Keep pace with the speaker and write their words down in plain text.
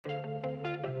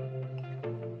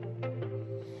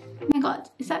my god,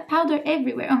 is that powder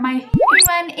everywhere on my...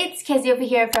 Everyone, it's Kezzie over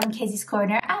here from Kezzie's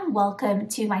Corner and welcome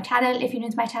to my channel. If you're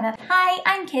new to my channel, hi,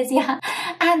 I'm Kezia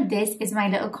and this is my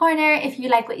little corner. If you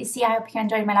like what you see, I hope you're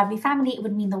enjoying my lovely family. It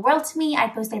would mean the world to me. I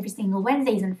post every single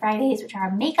Wednesdays and Fridays, which are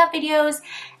makeup videos,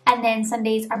 and then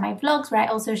Sundays are my vlogs where I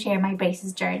also share my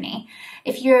braces journey.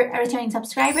 If you're a returning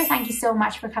subscriber, thank you so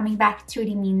much for coming back. It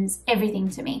really means everything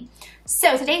to me.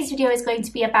 So today's video is going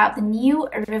to be about the new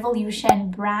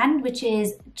Revolution brand, which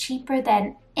is cheaper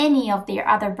than any of their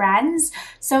other brands.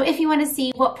 So if you want to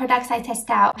see what products I test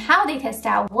out, how they test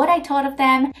out, what I thought of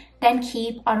them, then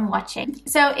keep on watching.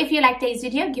 So if you like today's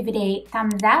video, give it a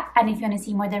thumbs up, and if you want to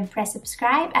see more, then press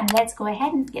subscribe, and let's go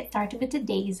ahead and get started with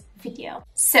today's video.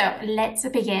 So let's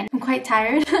begin. I'm quite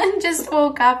tired. Just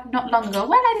woke up not long ago.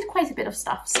 Well, I did quite a bit of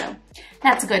stuff, so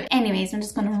that's good. Anyways, I'm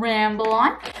just gonna ramble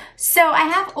on. So I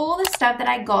have all the stuff that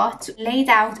I got laid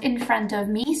out in front of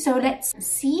me. So let's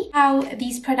see how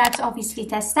these products obviously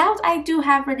test out. I do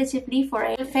have relatively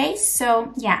frail face,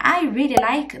 so yeah, I really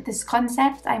like this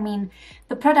concept. I mean,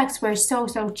 the products were so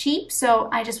cheap, so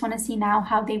I just want to see now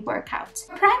how they work out.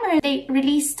 For primer, they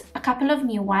released a couple of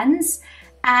new ones,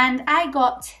 and I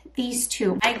got these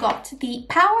two. I got the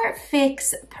Power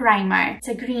Fix Primer. It's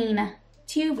a green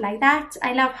tube like that.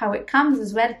 I love how it comes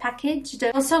as well packaged. I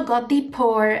also got the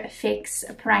Pore Fix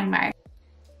Primer,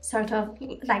 sort of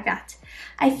like that.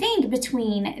 I think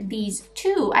between these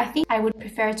two, I think I would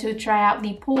prefer to try out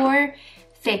the Pore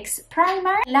Fix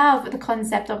Primer. I love the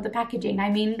concept of the packaging. I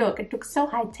mean, look, it looks so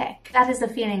high tech. That is the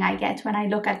feeling I get when I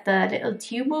look at the little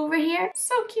tube over here.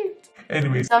 So cute.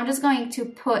 Anyways, so I'm just going to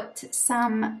put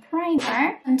some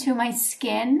primer onto my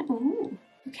skin. Ooh,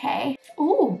 okay.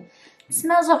 Ooh, it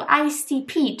smells of iced tea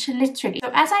peach, literally.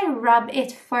 So as I rub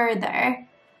it further,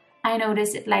 I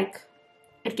notice it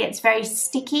gets very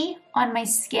sticky on my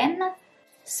skin.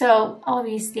 So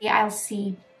obviously I'll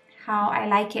see how I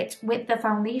like it with the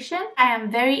foundation. I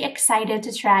am very excited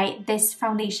to try this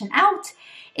foundation out.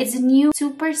 It's a new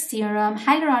Super Serum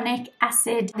Hyaluronic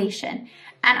Acid Foundation,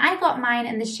 and I got mine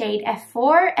in the shade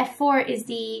F4. F4 is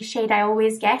the shade I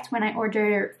always get when I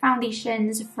order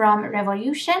foundations from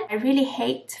Revolution. I really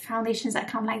hate foundations that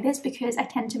come like this because I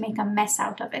tend to make a mess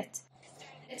out of it.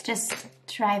 Let's just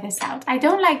try this out. I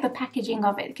don't like the packaging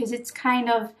of it because it's kind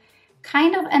of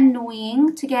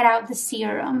annoying to get out the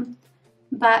serum.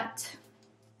 But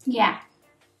yeah,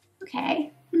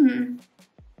 okay.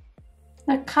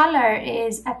 The color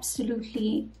is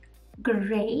absolutely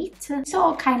great.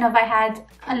 So I had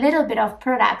a little bit of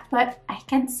product, but I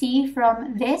can see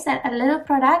from this that a little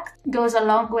product goes a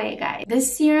long way, guys.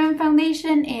 This serum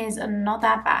foundation is not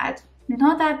that bad.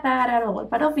 Not that bad at all,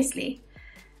 but obviously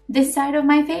this side of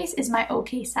my face is my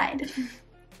okay side.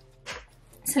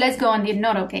 So let's go on the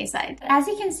not okay side. As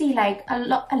you can see, like a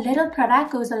little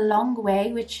product goes a long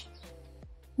way, which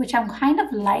I'm kind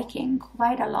of liking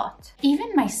quite a lot.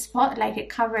 Even my spot, like, it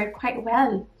covered quite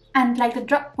well, and like the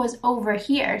drop was over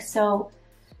here. So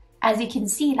as you can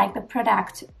see, like the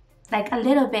product, like a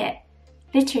little bit,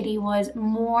 literally was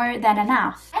more than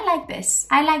enough. I like this.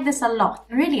 I like this a lot.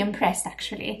 I'm really impressed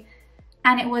actually.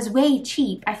 And it was way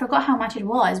cheap. I forgot how much it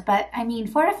was, but I mean,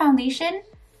 for a foundation,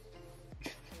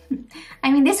 I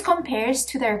mean, this compares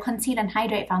to their Conceal and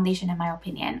Hydrate foundation in my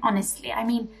opinion, honestly. I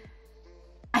mean,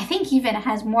 I think even it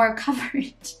has more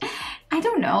coverage. I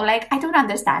don't know, like, I don't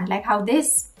understand, like, how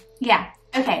this, yeah.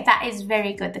 Okay, that is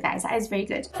very good, guys, that is very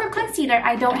good. For concealer,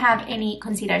 I don't have any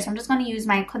concealer, so I'm just going to use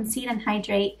my Conceal and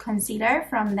Hydrate concealer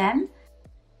from them.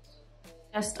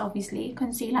 Just obviously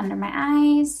conceal under my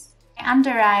eyes. My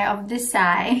under eye of this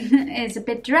eye is a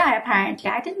bit dry apparently.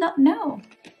 I did not know.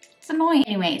 It's annoying.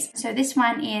 Anyways, so this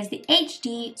one is the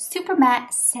HD Super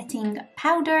Matte Setting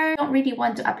Powder. I don't really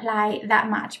want to apply that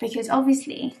much because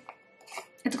obviously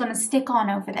it's going to stick on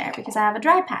over there because I have a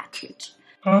dry patch, which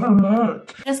I don't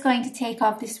like. I'm just going to take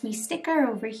off this wee sticker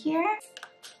over here.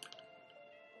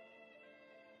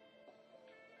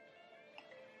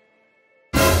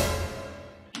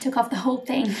 I took off the whole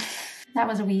thing. That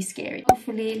was a wee scary.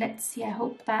 Hopefully, let's see, I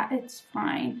hope that it's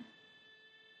fine.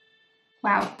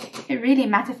 Wow, it really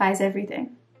mattifies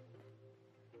everything.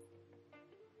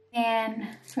 And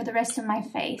for the rest of my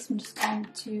face, I'm just going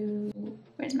to...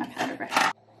 Where's my powder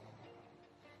brush?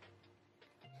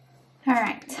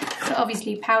 Alright, so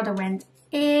obviously powder went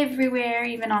everywhere,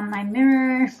 even on my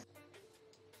mirror.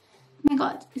 Oh my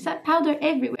god, is that powder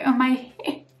everywhere on my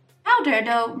hair? Powder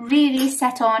though really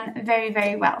set on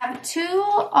very well. I have two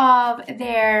of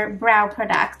their brow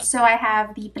products. So I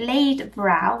have the Blade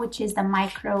Brow, which is the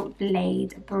Micro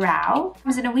Blade Brow. It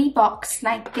comes in a wee box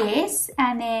like this,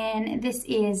 and then this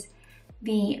is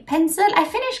the pencil. I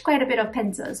finished quite a bit of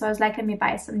pencil, so I was like, let me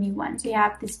buy some new ones. So you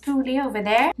have this spoolie over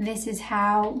there. This is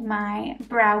how my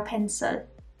brow pencil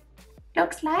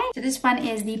looks like. So this one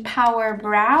is the Power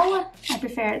Brow. I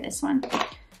prefer this one,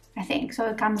 I think. So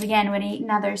it comes again with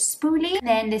another spoolie.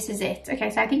 Then this is it. Okay,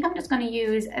 so I think I'm just going to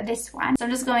use this one. So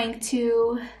I'm just going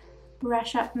to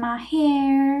brush up my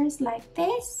hairs like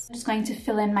this. I'm just going to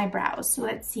fill in my brows. So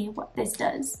let's see what this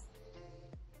does.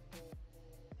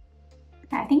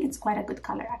 I think it's quite a good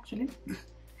color actually.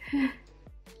 I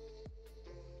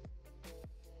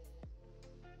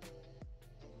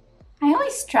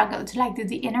always struggle to like do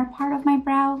the inner part of my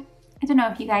brow. I don't know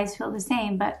if you guys feel the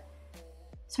same, but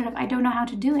sort of I don't know how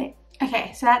to do it.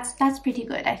 Okay, so that's pretty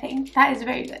good, I think. That is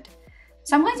very good.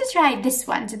 So I'm going to try this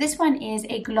one. So this one is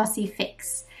a glossy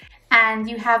fix. And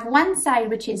you have one side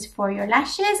which is for your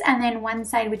lashes and then one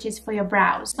side which is for your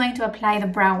brows. I'm going to apply the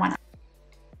brow one.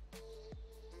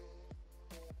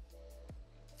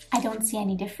 I don't see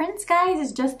any difference, guys.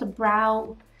 It's just the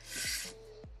brow.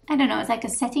 I don't know, it's like a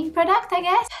setting product, I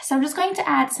guess. So I'm just going to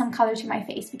add some color to my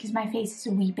face because my face is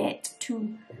a wee bit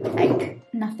too, like,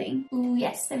 nothing. Ooh,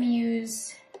 yes, let me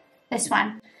use this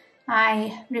one.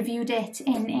 I reviewed it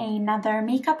in another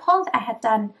makeup haul that I had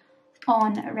done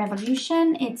on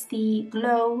Revolution. It's the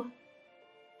Glow.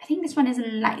 I think this one is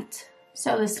light.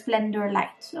 So the Splendor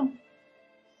Light. So I'm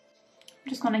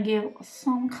just gonna give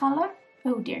some color.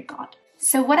 Oh dear God.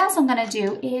 So what else I'm gonna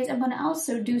do is I'm gonna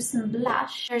also do some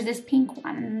blush. There's this pink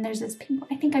one and there's this pink one.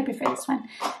 I think I prefer this one.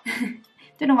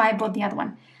 Don't know why I bought the other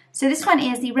one. So this one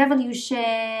is the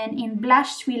Revolution in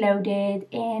Blush Reloaded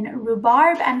in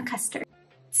Rhubarb and Custard.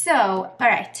 So, all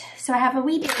right. So I have a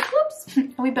wee bit, whoops,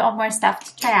 a wee bit of more stuff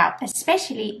to try out,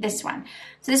 especially this one.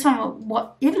 So this one,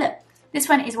 this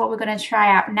one is what we're gonna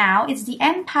try out now. It's the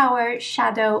Empower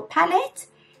Shadow Palette.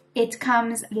 It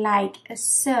comes like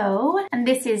so, and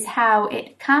this is how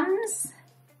it comes.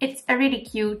 It's a really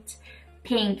cute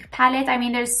pink palette. I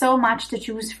mean, there's so much to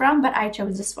choose from, but I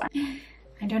chose this one.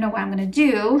 I don't know what I'm gonna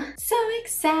do. So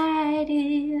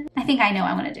excited. I think I know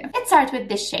what I'm gonna do. Let's start with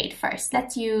this shade first.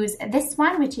 Let's use this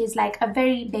one, which is like a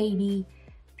very baby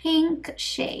pink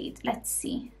shade. Let's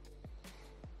see.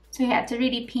 So yeah, it's a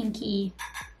really pinky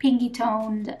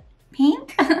toned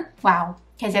pink. Wow,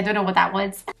 because I don't know what that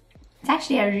was. It's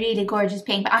actually a really gorgeous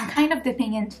pink, but I'm kind of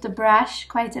dipping into the brush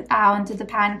into the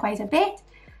pan quite a bit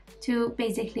to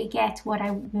basically get what I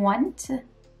want,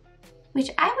 which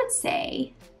I would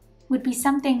say would be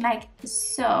something like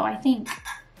so. I think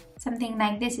something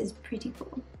like this is pretty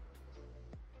cool.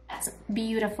 That's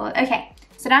beautiful. Okay,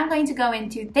 so now I'm going to go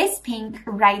into this pink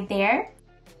right there.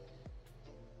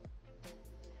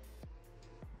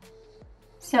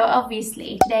 So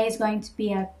obviously today is going to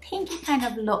be a pinky kind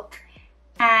of look.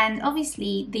 And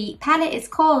obviously the palette is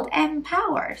called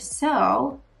Empower,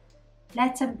 so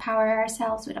let's empower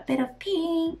ourselves with a bit of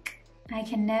pink. I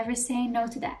can never say no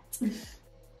to that.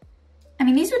 I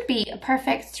mean, these would be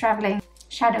perfect traveling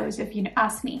shadows if you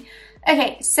ask me.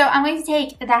 Okay, so I'm going to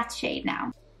take that shade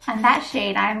now. And that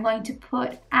shade I'm going to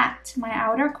put at my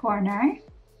outer corner.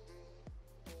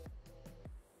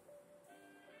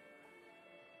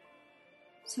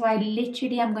 So I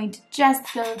literally am going to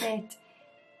just build it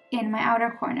in my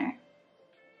outer corner.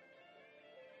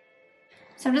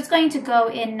 So I'm just going to go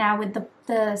in now with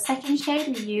the second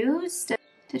shade we used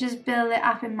to just build it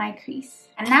up in my crease.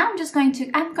 And now I'm not going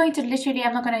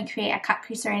to create a cut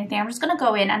crease or anything. I'm just going to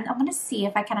go in and I'm going to see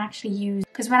if I can actually use,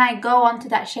 because when I go onto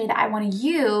that shade that I want to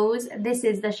use, this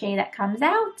is the shade that comes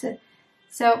out.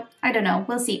 So I don't know,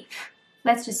 we'll see.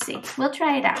 Let's just see. We'll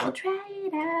try it out. We'll try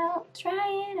it out.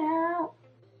 Try it out.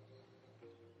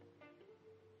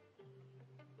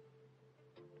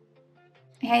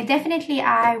 Okay, definitely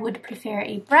I would prefer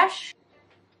a brush.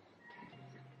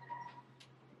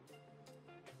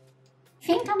 I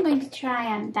think I'm going to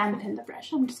try and dampen the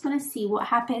brush. I'm just going to see what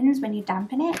happens when you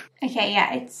dampen it. Okay,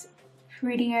 yeah, it's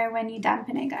prettier when you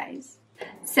dampen it, guys.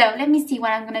 So let me see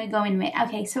what I'm going to go in with.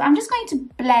 Okay, so I'm just going to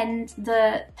blend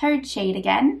the third shade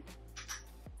again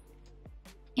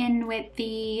in with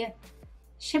the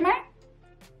shimmer.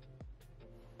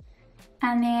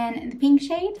 And then the pink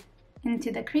shade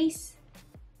into the crease.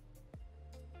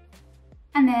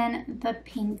 And then the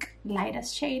pink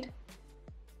lightest shade.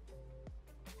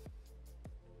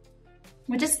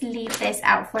 We'll just leave this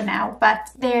out for now, but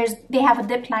they have a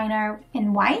dip liner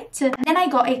in white. And then I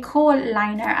got a kohl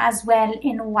liner as well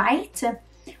in white,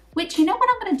 which, you know what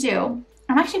I'm gonna do?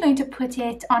 I'm actually going to put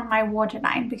it on my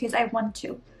waterline because I want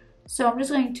to. So I'm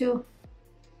just going to,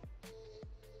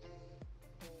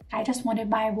 I just wanted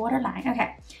my waterline.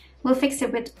 Okay, we'll fix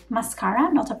it with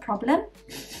mascara, not a problem.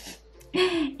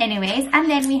 Anyways, and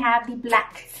then we have the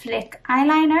black flick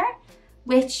eyeliner,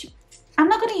 which I'm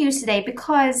not going to use today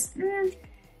because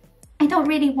I don't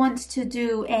really want to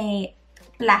do a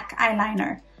black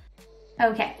eyeliner.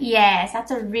 Okay, yes,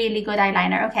 that's a really good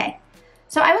eyeliner. Okay,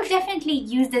 so I will definitely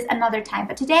use this another time,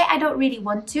 but today I don't really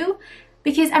want to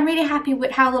because I'm really happy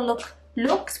with how the look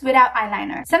looks without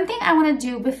eyeliner. Something I want to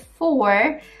do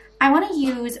before, I want to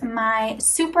use my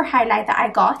super highlight that I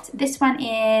got. This one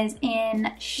is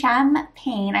in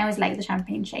Champagne. I always like the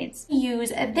Champagne shades. Use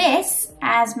this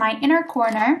as my inner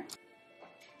corner.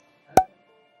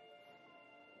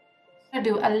 I'm going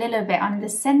to do a little bit on the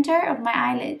center of my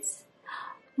eyelids.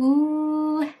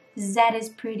 Ooh, that is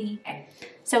pretty. Okay.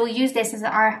 So we'll use this as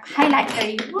our highlight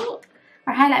very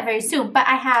soon. But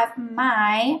I have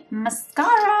my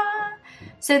mascara.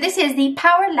 So this is the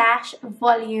Power Lash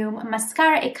Volume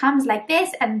Mascara. It comes like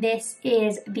this, and this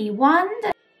is the wand.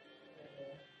 I'm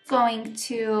going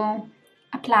to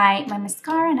apply my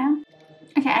mascara now.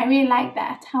 Okay, I really like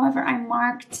that. However, I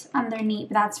marked underneath,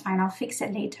 but that's fine. I'll fix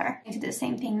it later. I do the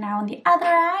same thing now on the other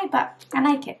eye, but I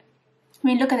like it. I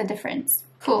mean, look at the difference.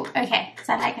 Cool. Okay, because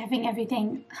I like having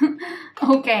everything.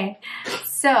 Okay,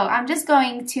 so I'm just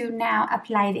going to now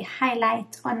apply the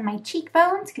highlight on my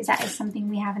cheekbones because that is something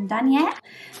we haven't done yet.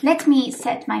 Let me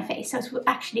set my face so it will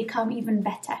actually come even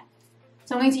better.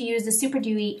 So I'm going to use the Super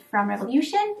Dewy from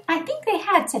Revolution. I think they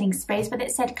had setting sprays, but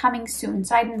it said coming soon,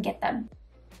 so I didn't get them.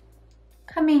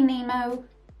 Coming, Nemo.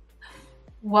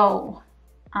 Whoa,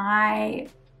 I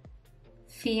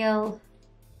feel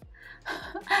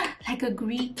like a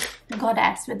Greek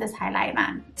goddess with this highlight,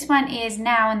 man. This one is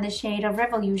now in the shade of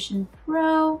Revolution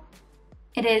Pro.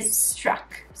 It is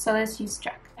Struck, so let's use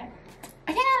Struck.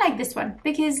 I think I like this one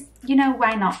because, you know,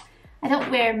 why not? I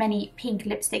don't wear many pink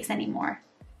lipsticks anymore.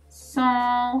 So,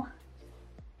 yeah,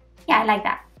 I like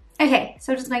that. Okay,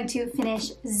 so I'm just going to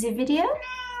finish the video.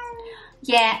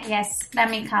 Yeah, yes, let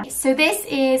me come. So this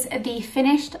is the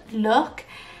finished look.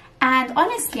 And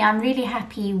honestly, I'm really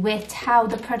happy with how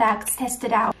the products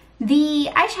tested out. The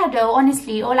eyeshadow,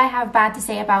 honestly, all I have bad to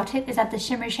say about it is that the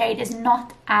shimmer shade is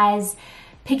not as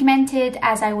pigmented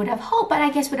as I would have hoped, but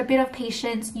I guess with a bit of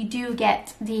patience, you do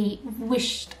get the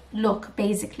wished look,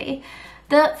 basically.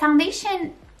 The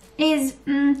foundation is,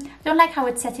 don't like how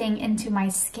it's setting into my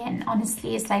skin.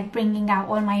 Honestly, it's like bringing out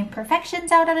all my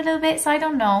imperfections out a little bit, so I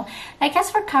don't know. Like,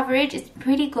 as for coverage, it's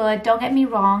pretty good, don't get me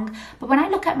wrong, but when I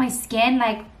look at my skin,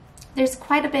 like, there's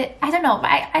quite a bit, I don't know, but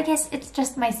I guess it's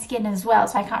just my skin as well,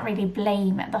 so I can't really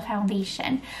blame the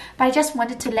foundation. But I just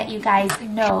wanted to let you guys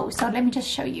know. So let me just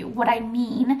show you what I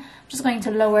mean. I'm just going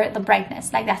to lower the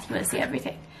brightness, like that you will see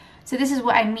everything. So this is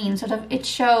what I mean, sort of, it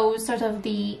shows sort of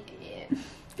the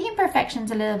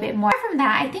imperfections a little bit more. Apart from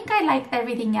that, I think I liked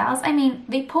everything else. I mean,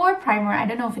 the pore primer, I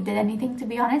don't know if it did anything, to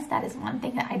be honest. That is one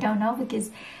thing that I don't know because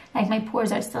like my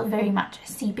pores are still very much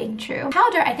seeping through.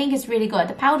 Powder I think is really good.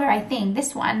 The powder, I think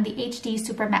this one, the HD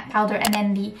Super Matte Powder, and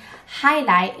then the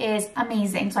highlight is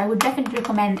amazing. So I would definitely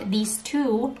recommend these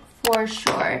two for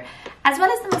sure, as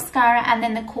well as the mascara and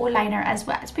then the co-liner as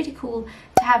well. It's pretty cool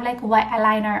to have like a white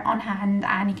eyeliner on hand,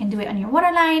 and you can do it on your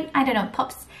waterline. I don't know,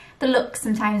 pops the look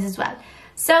sometimes as well.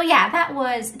 So yeah, that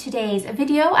was today's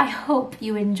video. I hope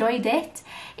you enjoyed it.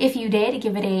 If you did,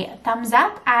 give it a thumbs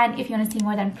up. And if you want to see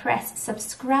more, then press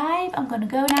subscribe. I'm going to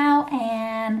go now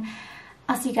and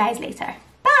I'll see you guys later.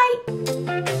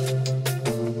 Bye!